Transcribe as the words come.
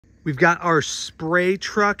We've got our spray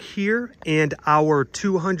truck here and our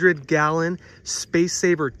 200-gallon Space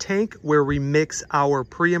Saver tank where we mix our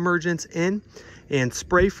pre-emergents in and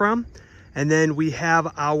spray from. And then we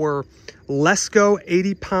have our Lesco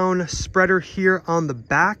 80-pound spreader here on the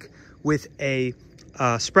back with a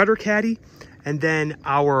spreader caddy. And then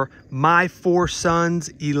our My Four Sons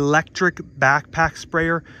electric backpack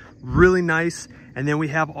sprayer, really nice. And then we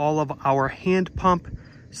have all of our hand pump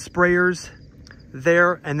sprayers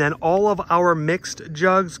there, and then all of our mixed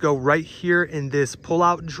jugs go right here in this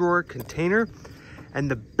pull-out drawer container.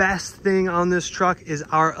 And the best thing on this truck is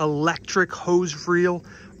our electric hose reel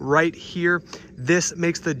right here. This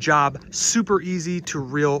makes the job super easy to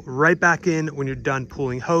reel right back in when you're done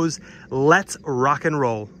pulling hose. Let's rock and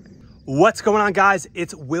roll. What's going on, guys?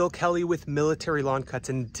 It's Will Kelly with Military Lawn Cuts.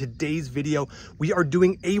 In today's video, we are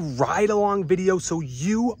doing a ride-along video, so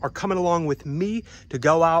you are coming along with me to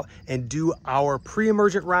go out and do our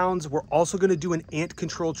pre-emergent rounds. We're also going to do an ant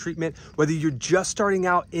control treatment, whether you're just starting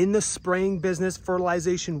out in the spraying business,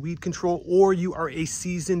 fertilization, weed control, or you are a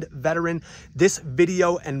seasoned veteran. This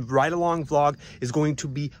video and ride-along vlog is going to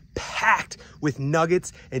be packed with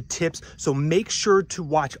nuggets and tips, so make sure to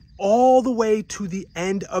watch all the way to the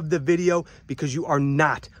end of the video because you are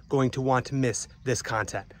not going to want to miss this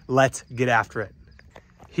content. Let's get after it.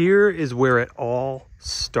 Here is where it all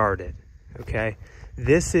started, okay?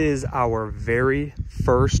 This is our very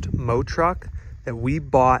first mow truck that we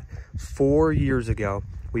bought 4 years ago.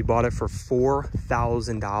 We bought it for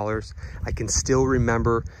 $4,000. I can still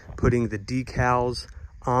remember putting the decals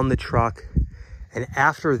on the truck. And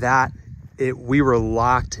after that, we were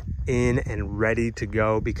locked in and ready to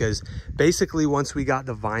go because basically once we got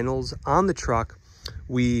the vinyls on the truck,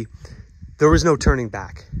 there was no turning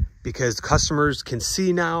back because customers can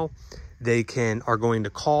see now, they are going to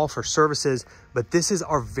call for services. But this is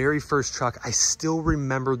our very first truck. I still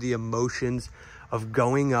remember the emotions of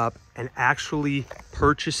going up and actually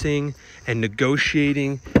purchasing and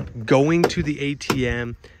negotiating, going to the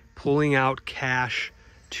ATM, pulling out cash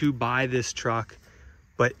to buy this truck.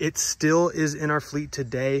 But it still is in our fleet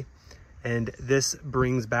today. And this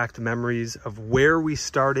brings back the memories of where we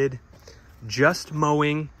started just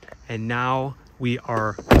mowing. And now we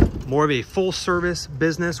are more of a full service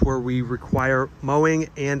business where we require mowing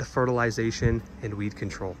and fertilization and weed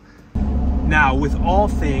control. Now, with all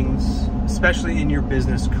things, especially in your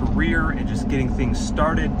business career and just getting things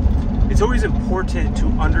started, it's always important to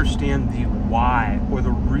understand the why or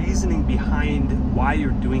the reasoning behind why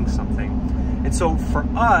you're doing something. And so for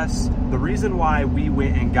us, the reason why we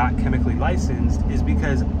went and got chemically licensed is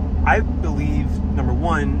because I believe, number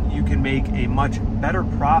one, you can make a much better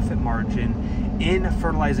profit margin in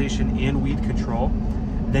fertilization and weed control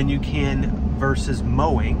than you can versus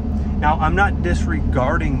mowing. Now, I'm not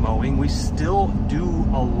disregarding mowing. We still do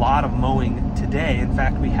a lot of mowing today. In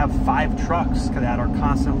fact, we have 5 trucks that are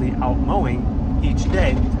constantly out mowing each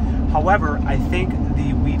day. However, I think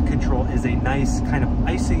the weed control is a nice kind of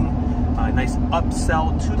icing, a nice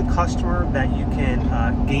upsell to the customer that you can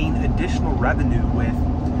gain additional revenue with.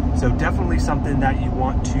 So definitely something that you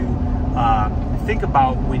want to think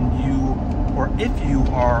about when you, or if you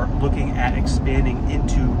are looking at expanding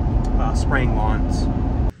into spraying lawns.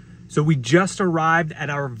 So we just arrived at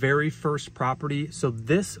our very first property. So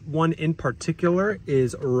this one in particular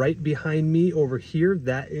is right behind me over here.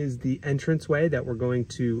 That is the entranceway that we're going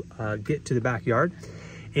to get to the backyard.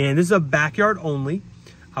 And this is a backyard only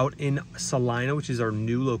out in Salina, which is our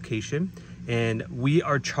new location. And we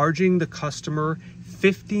are charging the customer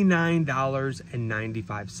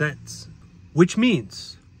 $59.95, which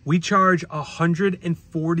means we charge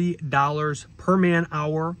 $140 per man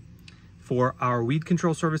hour for our weed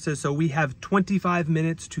control services. So we have 25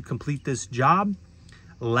 minutes to complete this job.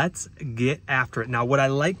 Let's get after it. Now, what I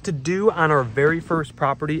like to do on our very first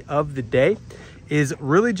property of the day is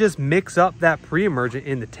really just mix up that pre-emergent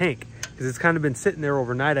in the tank because it's kind of been sitting there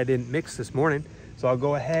overnight. I didn't mix this morning. So I'll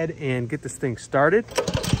go ahead and get this thing started.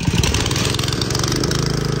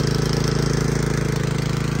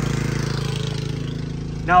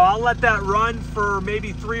 Now I'll let that run for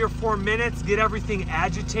maybe 3 or 4 minutes, get everything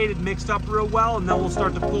agitated, mixed up real well, and then we'll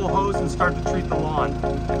start to pull hose and start to treat the lawn.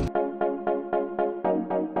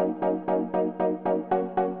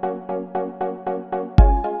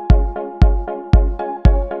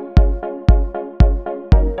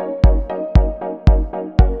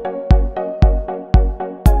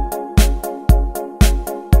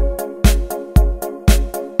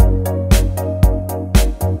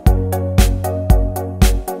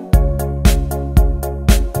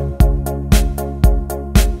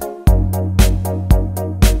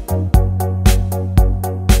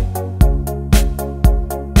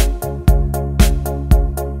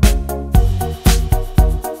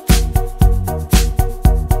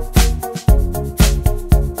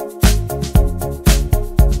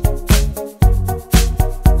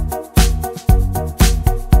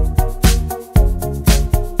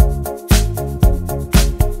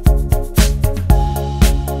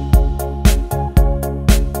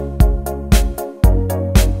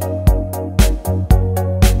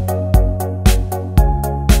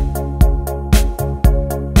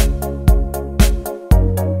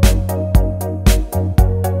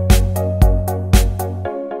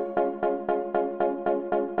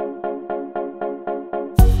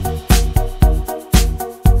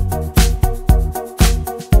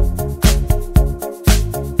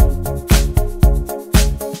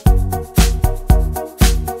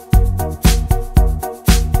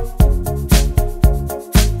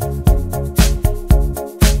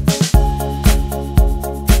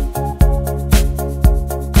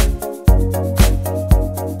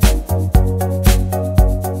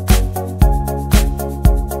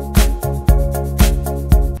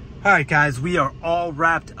 All right, guys, we are all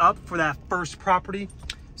wrapped up for that first property.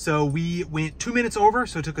 So we went 2 minutes over,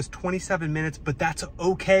 so it took us 27 minutes, but that's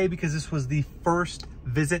okay because this was the first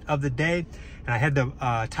visit of the day. And I had to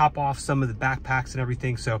top off some of the backpacks and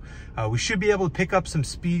everything. So we should be able to pick up some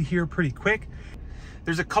speed here pretty quick.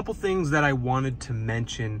 There's a couple things that I wanted to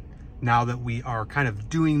mention now that we are kind of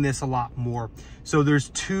doing this a lot more. So there's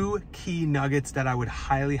two key nuggets that I would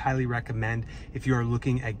highly recommend if you are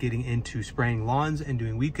looking at getting into spraying lawns and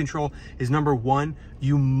doing weed control is number one,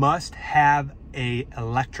 you must have a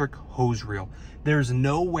electric hose reel. There's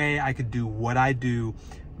no way I could do what I do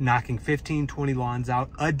knocking 15, 20 lawns out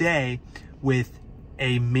a day with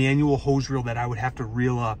a manual hose reel that I would have to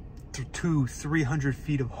reel up 200-300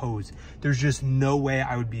 feet of hose. There's just no way.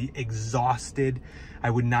 I would be exhausted. I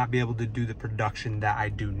would not be able to do the production that I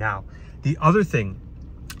do now. The other thing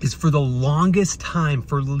is for the longest time,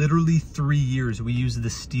 for literally 3 years, we use the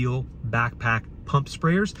steel backpack pump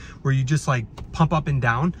sprayers where you just like pump up and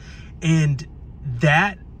down. And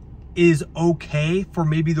that is okay for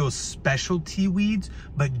maybe those specialty weeds,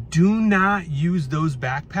 but do not use those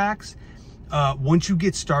backpacks once you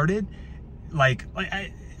get started.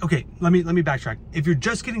 Okay, let me backtrack. If you're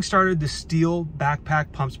just getting started, the steel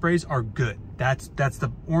backpack pump sprays are good. That's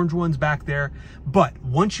the orange ones back there. But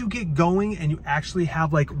once you get going and you actually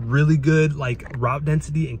have like really good like route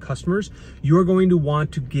density and customers, you are going to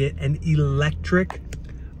want to get an electric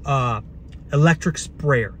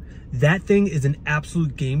sprayer. That thing is an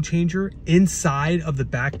absolute game changer inside of the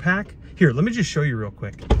backpack. Here, let me just show you real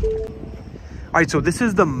quick. All right, so this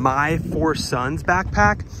is the My Four Sons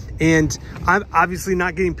backpack, and I'm obviously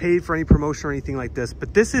not getting paid for any promotion or anything like this,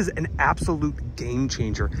 but this is an absolute game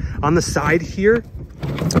changer. On the side here,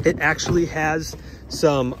 it actually has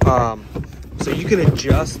some, so you can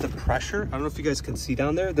adjust the pressure. I don't know if you guys can see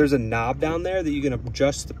down there. There's a knob down there that you can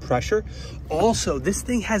adjust the pressure. Also, this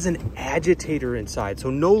thing has an agitator inside.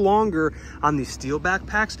 So no longer on these steel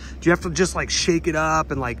backpacks do you have to just like shake it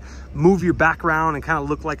up and like move your back around and kind of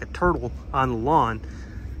look like a turtle on the lawn.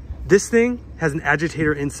 This thing has an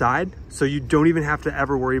agitator inside, so you don't even have to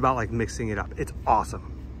ever worry about like mixing it up. It's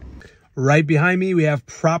awesome. Right behind me, we have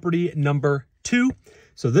property number 2.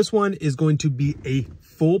 So this one is going to be a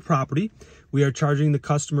full property. We are charging the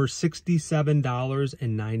customer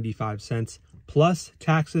 $67.95 plus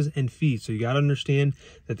taxes and fees. So you got to understand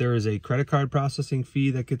that there is a credit card processing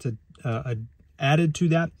fee that gets added to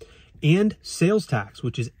that, and sales tax,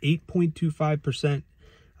 which is 8.25%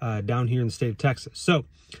 down here in the state of Texas. So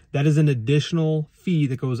that is an additional fee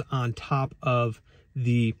that goes on top of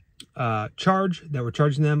the charge that we're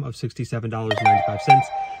charging them of $67.95,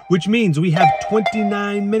 which means we have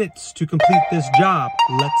 29 minutes to complete this job.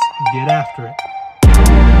 Let's get after it.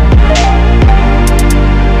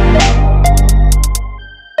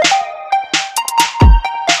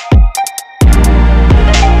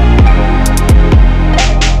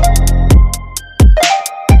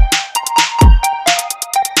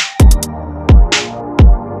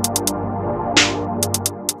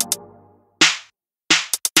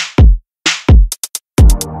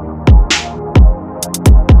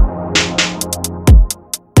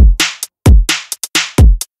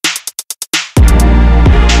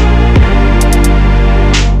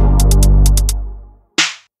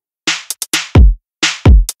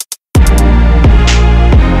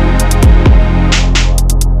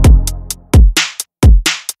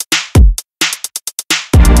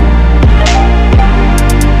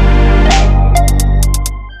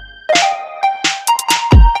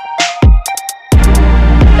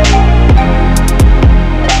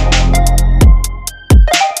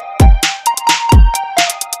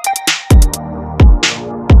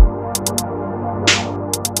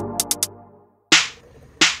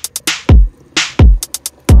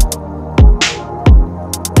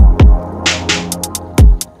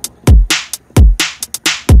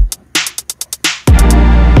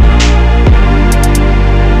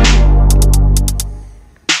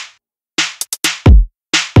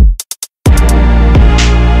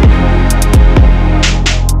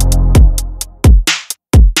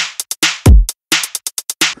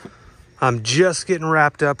 I'm just getting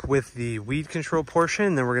wrapped up with the weed control portion,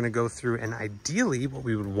 and then we're gonna go through, and ideally what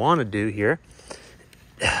we would wanna do here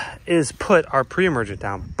is put our pre-emergent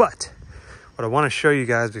down. But what I wanna show you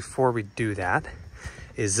guys before we do that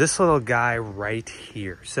is this little guy right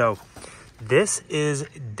here. So this is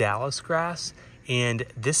Dallas grass, and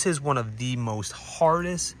this is one of the most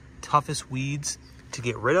hardest, toughest weeds to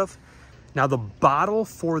get rid of. Now the bottle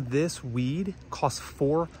for this weed costs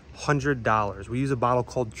 $400. We use a bottle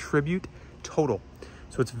called Tribute Total.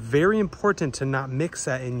 So it's very important to not mix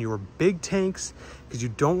that in your big tanks, because you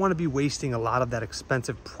don't want to be wasting a lot of that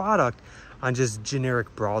expensive product on just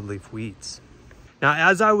generic broadleaf weeds. Now,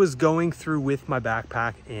 as I was going through with my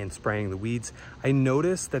backpack and spraying the weeds, I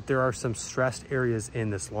noticed that there are some stressed areas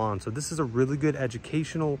in this lawn. So this is a really good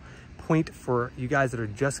educational point for you guys that are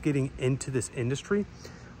just getting into this industry.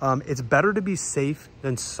 It's better to be safe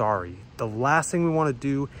than sorry. The last thing we want to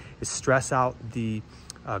do is stress out the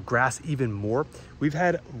grass even more. We've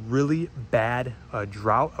had really bad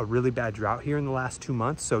drought, a really bad drought here in the last 2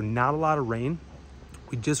 months. So not a lot of rain.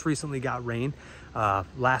 We just recently got rain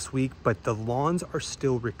last week, but the lawns are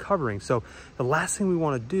still recovering. So the last thing we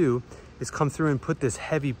want to do is come through and put this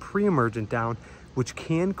heavy pre-emergent down, which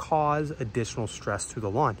can cause additional stress to the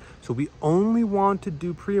lawn. So we only want to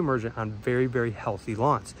do pre-emergent on very, very healthy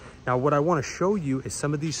lawns. Now, what I want to show you is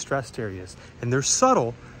some of these stressed areas, and they're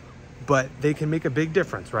subtle, but they can make a big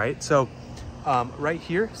difference, right? So right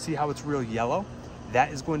here, see how it's real yellow?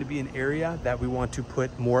 That is going to be an area that we want to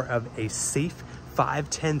put more of a safe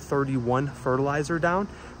 5-10-31 fertilizer down,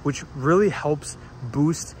 which really helps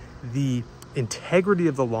boost the integrity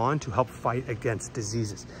of the lawn to help fight against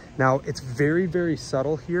diseases. Now, it's very, very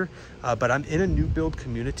subtle here, but I'm in a new build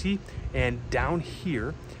community, and down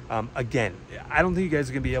here, again, I don't think you guys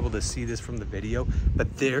are gonna be able to see this from the video,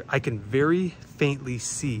 but there I can very faintly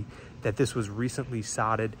see that this was recently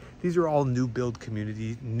sodded. These are all new build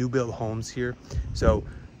community, new build homes here. So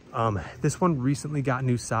this one recently got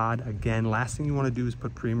new sod. Again, last thing you want to do is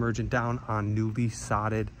put pre-emergent down on newly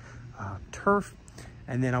sodded turf.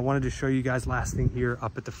 And then I wanted to show you guys last thing here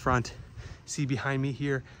up at the front. See behind me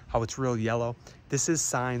here how it's real yellow. This is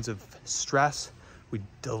signs of stress.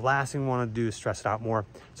 The last thing we want to do is stress it out more.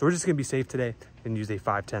 So we're just going to be safe today and use a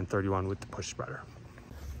 5-10-31 with the push spreader.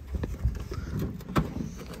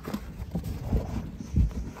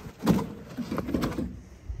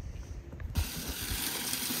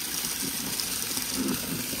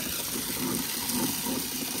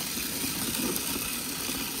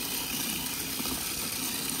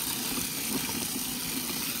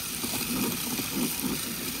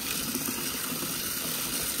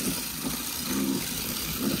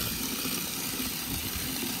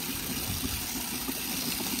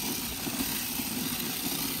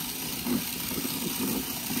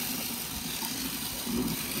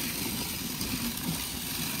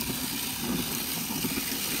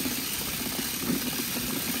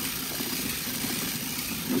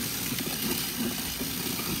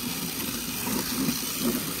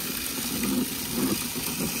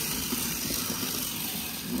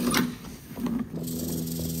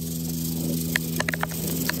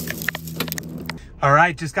 All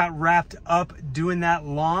right, just got wrapped up doing that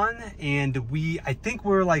lawn, and I think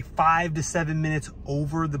we're like 5 to 7 minutes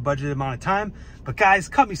over the budgeted amount of time. But guys,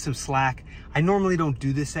 cut me some slack. I normally don't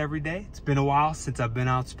do this every day. It's been a while since I've been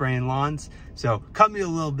out spraying lawns, so cut me a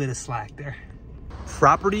little bit of slack there.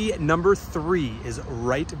 Property number 3 is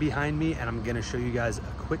right behind me, and I'm gonna show you guys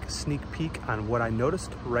a quick sneak peek on what I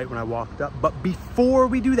noticed right when I walked up. But before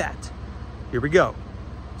we do that, here we go.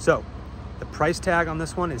 So the price tag on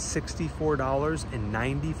this one is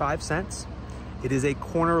 $64.95. It is a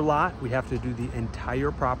corner lot. We have to do the entire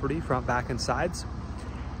property, front, back, and sides.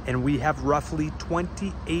 And we have roughly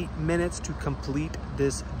 28 minutes to complete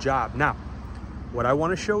this job. Now, what I want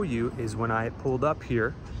to show you is when I pulled up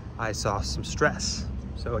here, I saw some stress.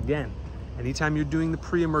 So again, anytime you're doing the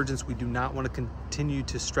pre-emergence, we do not want to continue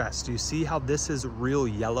to stress. Do you see how this is real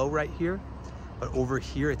yellow right here? But over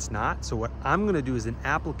here it's not. So what I'm gonna do as an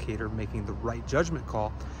applicator, making the right judgment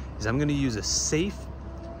call, is I'm gonna use a safe,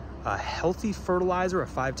 healthy fertilizer, a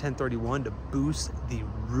 5-10-31, to boost the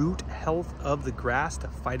root health of the grass to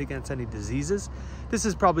fight against any diseases. This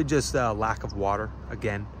is probably just a lack of water.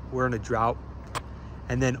 Again, we're in a drought.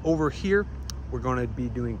 And then over here, we're gonna be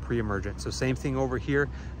doing pre-emergent. So same thing over here.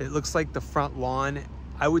 It looks like the front lawn,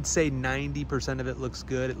 I would say 90% of it looks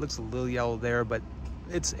good. It looks a little yellow there, but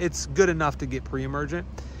it's good enough to get pre-emergent.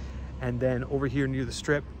 And then over here near the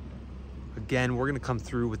strip, again, we're gonna come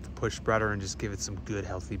through with the push spreader and just give it some good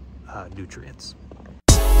healthy nutrients.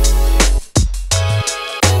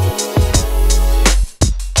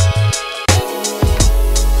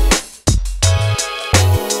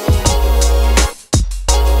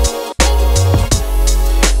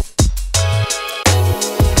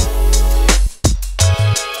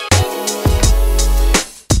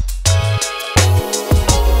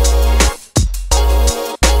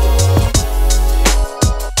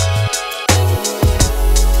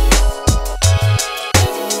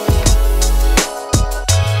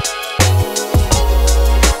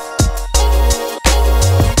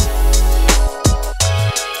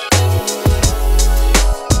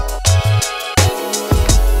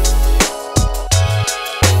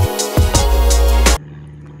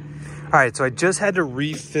 All right, so I just had to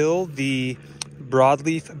refill the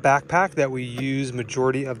broadleaf backpack that we use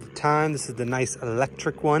majority of the time. This is the nice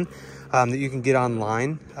electric one that you can get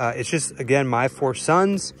online. It's just, again, my 4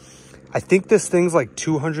 sons. I think this thing's like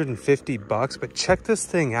 250 bucks, but check this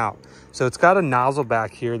thing out. So it's got a nozzle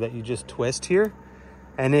back here that you just twist here.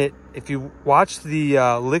 And if you watch the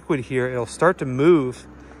liquid here, it'll start to move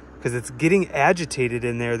because it's getting agitated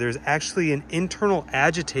in there. There's actually an internal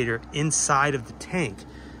agitator inside of the tank.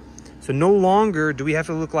 So no longer do we have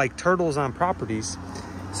to look like turtles on properties.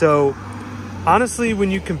 So honestly, when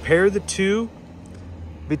you compare the two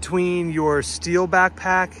between your steel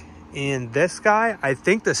backpack and this guy, I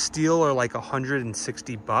think the steel are like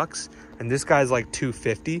 160 bucks and this guy's like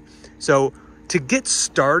 250. So to get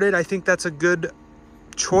started, I think that's a good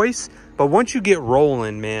choice. But once you get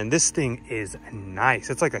rolling, man, this thing is nice.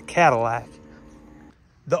 It's like a Cadillac.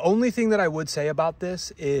 The only thing that I would say about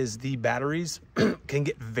this is the batteries can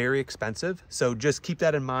get very expensive. So just keep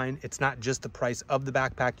that in mind. It's not just the price of the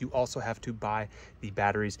backpack. You also have to buy the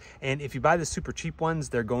batteries. And if you buy the super cheap ones,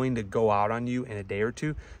 they're going to go out on you in a day or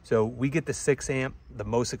two. So we get the 6 amp, the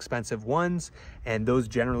most expensive ones, and those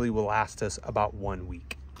generally will last us about 1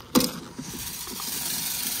 week.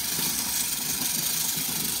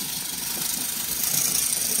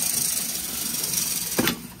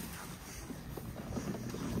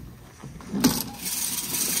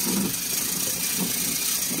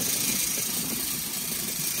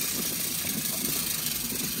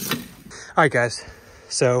 All right, guys,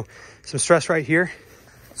 so some stress right here.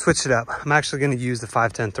 Switch it up. I'm actually going to use the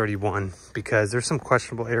 510-31 because there's some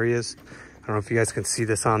questionable areas. I don't know if you guys can see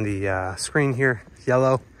this on the screen here,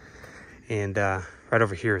 yellow, and right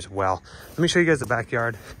over here as well. Let me show you guys the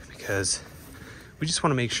backyard because we just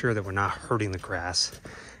want to make sure that we're not hurting the grass.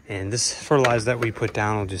 And this fertilizer that we put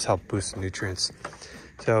down will just help boost the nutrients.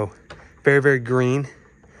 So very, very green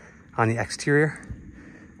on the exterior,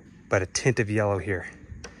 but a tint of yellow here.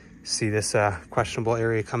 See this questionable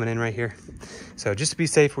area coming in right here. So just to be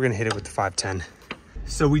safe, we're gonna hit it with the 510.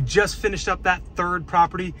 So we just finished up that 3rd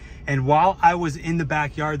property, and while I was in the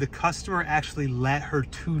backyard, the customer actually let her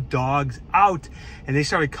 2 dogs out and they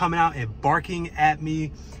started coming out and barking at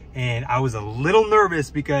me. And I was a little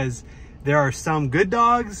nervous because there are some good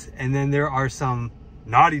dogs and then there are some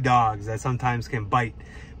naughty dogs that sometimes can bite.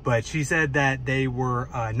 But she said that they were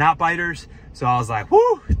not biters. So I was like,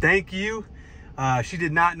 whoo, thank you. She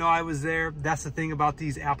did not know I was there. That's the thing about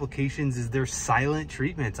these applications is they're silent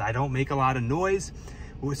treatments. I don't make a lot of noise,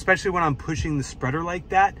 especially when I'm pushing the spreader like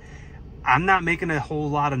that. I'm not making a whole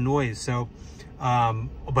lot of noise. So,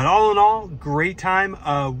 but all in all, great time.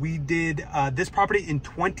 We did this property in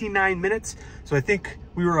 29 minutes. So I think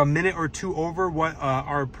we were a minute or 2 over what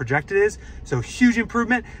our projected is. So huge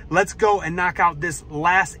improvement. Let's go and knock out this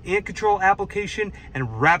last ant control application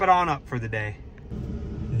and wrap it on up for the day.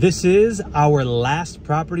 This is our last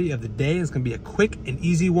property of the day. It's going to be a quick and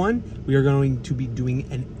easy one. We are going to be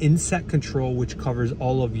doing an insect control, which covers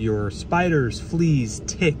all of your spiders, fleas,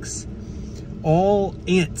 ticks, all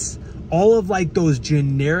ants, all of like those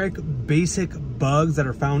generic basic bugs that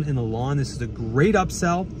are found in the lawn. This is a great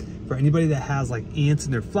upsell for anybody that has like ants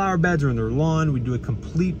in their flower beds or in their lawn. We do a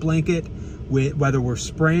complete blanket with whether we're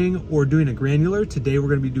spraying or doing a granular. Today we're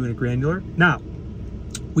going to be doing a granular. Now,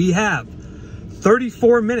 we have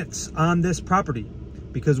 34 minutes on this property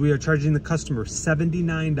because we are charging the customer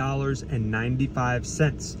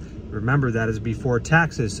 $79.95. Remember, that is before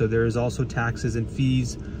taxes, so there is also taxes and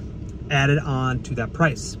fees added on to that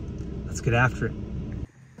price. Let's get after it.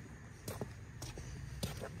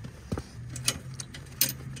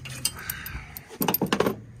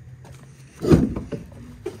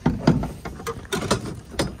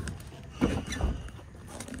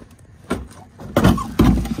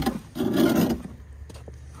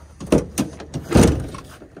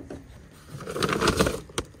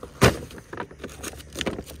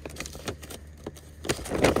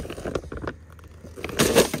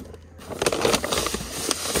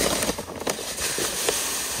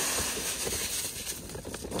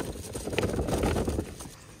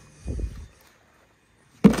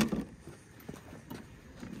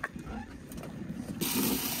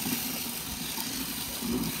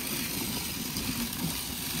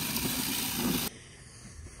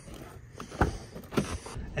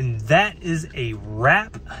 And that is a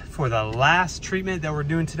wrap for the last treatment that we're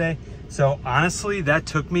doing today. So honestly, that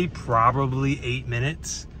took me probably 8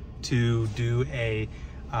 minutes to do a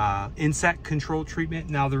insect control treatment.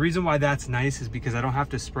 Now, the reason why that's nice is because I don't have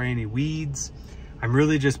to spray any weeds. I'm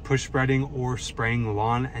really just push spreading or spraying the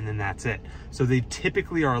lawn, and then that's it. So they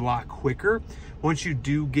typically are a lot quicker. Once you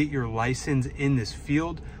do get your license in this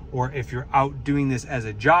field, or if you're out doing this as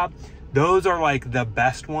a job, Those are like the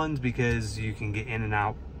best ones because you can get in and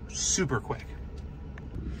out super quick.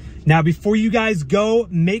 Now, before you guys go,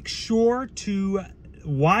 make sure to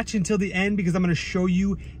watch until the end because I'm going to show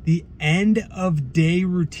you the end of day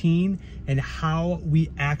routine and how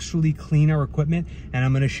we actually clean our equipment. And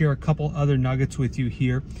I'm going to share a couple other nuggets with you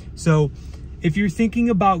here. So if you're thinking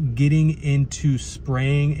about getting into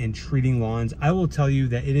spraying and treating lawns, I will tell you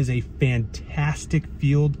that it is a fantastic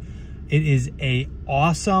field. It is a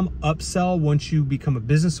awesome upsell once you become a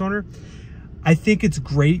business owner. I think it's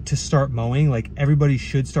great to start mowing, like everybody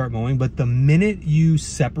should start mowing, but the minute you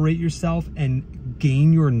separate yourself and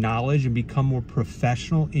gain your knowledge and become more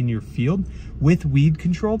professional in your field with weed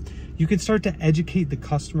control, you can start to educate the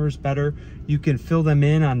customers better. You can fill them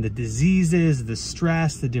in on the diseases, the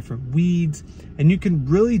stress, the different weeds, and you can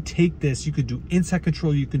really take this. You could do insect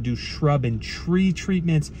control, you could do shrub and tree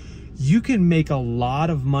treatments. You can make a lot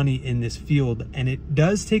of money in this field, and it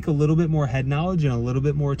does take a little bit more head knowledge and a little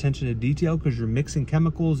bit more attention to detail because you're mixing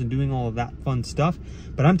chemicals and doing all of that fun stuff.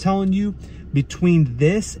 But I'm telling you, between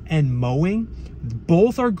this and mowing,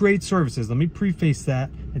 both are great services. Let me preface that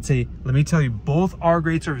and say, let me tell you, both are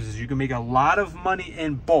great services. You can make a lot of money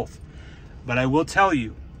in both. But I will tell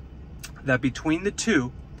you that between the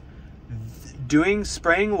two,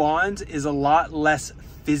 spraying lawns is a lot less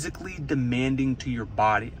physically demanding to your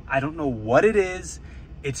body. I don't know what it is.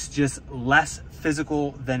 It's just less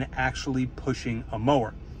physical than actually pushing a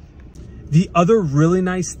mower. The other really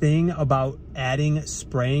nice thing about adding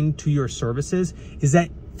spraying to your services is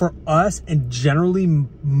that for us and generally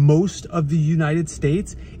most of the United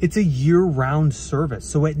States, it's a year-round service.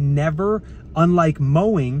 So it never, unlike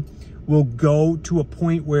mowing, will go to a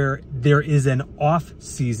point where there is an off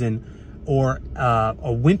season or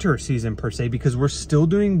a winter season per se, because we're still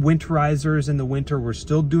doing winterizers in the winter. We're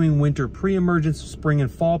still doing winter pre-emergence, spring and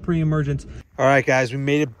fall pre-emergence. All right, guys, we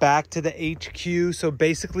made it back to the HQ. So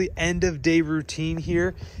basically end of day routine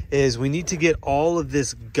here is we need to get all of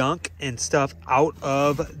this gunk and stuff out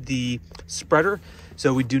of the spreader.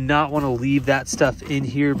 So we do not want to leave that stuff in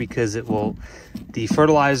here because the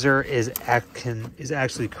fertilizer is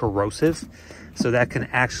actually corrosive. So that can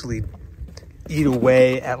actually eat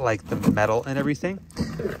away at like the metal and everything.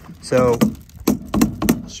 So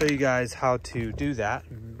I'll show you guys how to do that,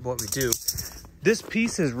 what we do. This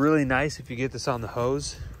piece is really nice if you get this on the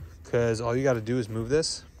hose, because all you got to do is move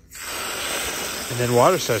this and then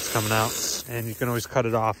water starts coming out and you can always cut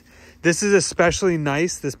it off. This is especially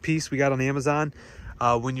nice, this piece we got on Amazon,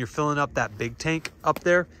 when you're filling up that big tank up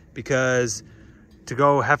there, because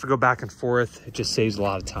have to go back and forth, it just saves a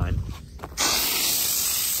lot of time.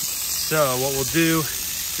 So what we'll do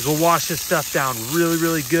is we'll wash this stuff down really,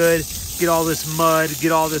 really good. Get all this mud,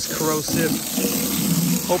 get all this corrosive.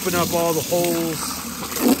 Open up all the holes.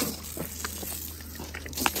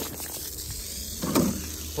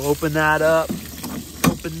 We'll open that up.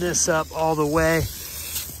 Open this up all the way.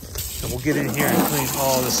 And we'll get in here and clean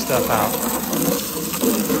all this stuff out.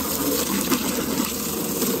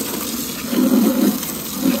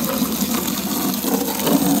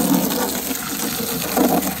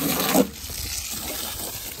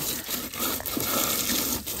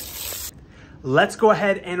 Let's go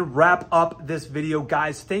ahead and wrap up this video,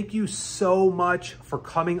 guys. Thank you so much for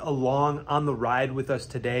coming along on the ride with us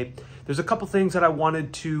today. There's a couple things that I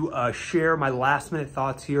wanted to share, my last minute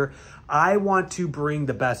thoughts here. I want to bring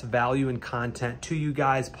the best value and content to you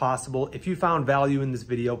guys possible. If you found value in this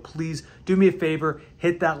video, please do me a favor,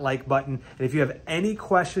 hit that like button. And if you have any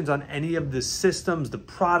questions on any of the systems, the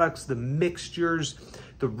products, the mixtures,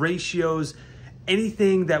 the ratios,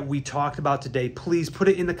 anything that we talked about today, please put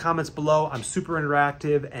it in the comments below. I'm super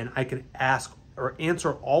interactive and I can ask or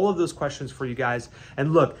answer all of those questions for you guys.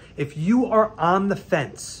 And look, if you are on the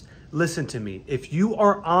fence, listen to me. If you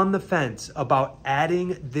are on the fence about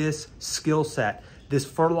adding this skill set, this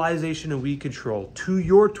fertilization and weed control to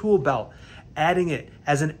your tool belt, adding it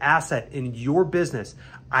as an asset in your business,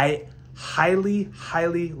 I highly,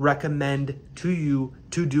 highly recommend to you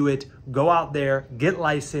to do it. Go out there, get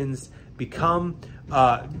licensed, reach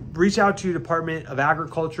out to your Department of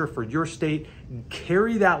Agriculture for your state,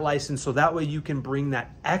 carry that license so that way you can bring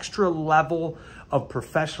that extra level of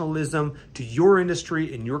professionalism to your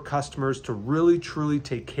industry and your customers to really, truly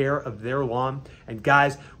take care of their lawn. And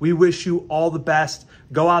guys, we wish you all the best.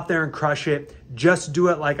 Go out there and crush it. Just do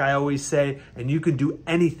it like I always say, and you can do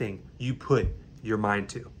anything you put your mind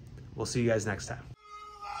to. We'll see you guys next time.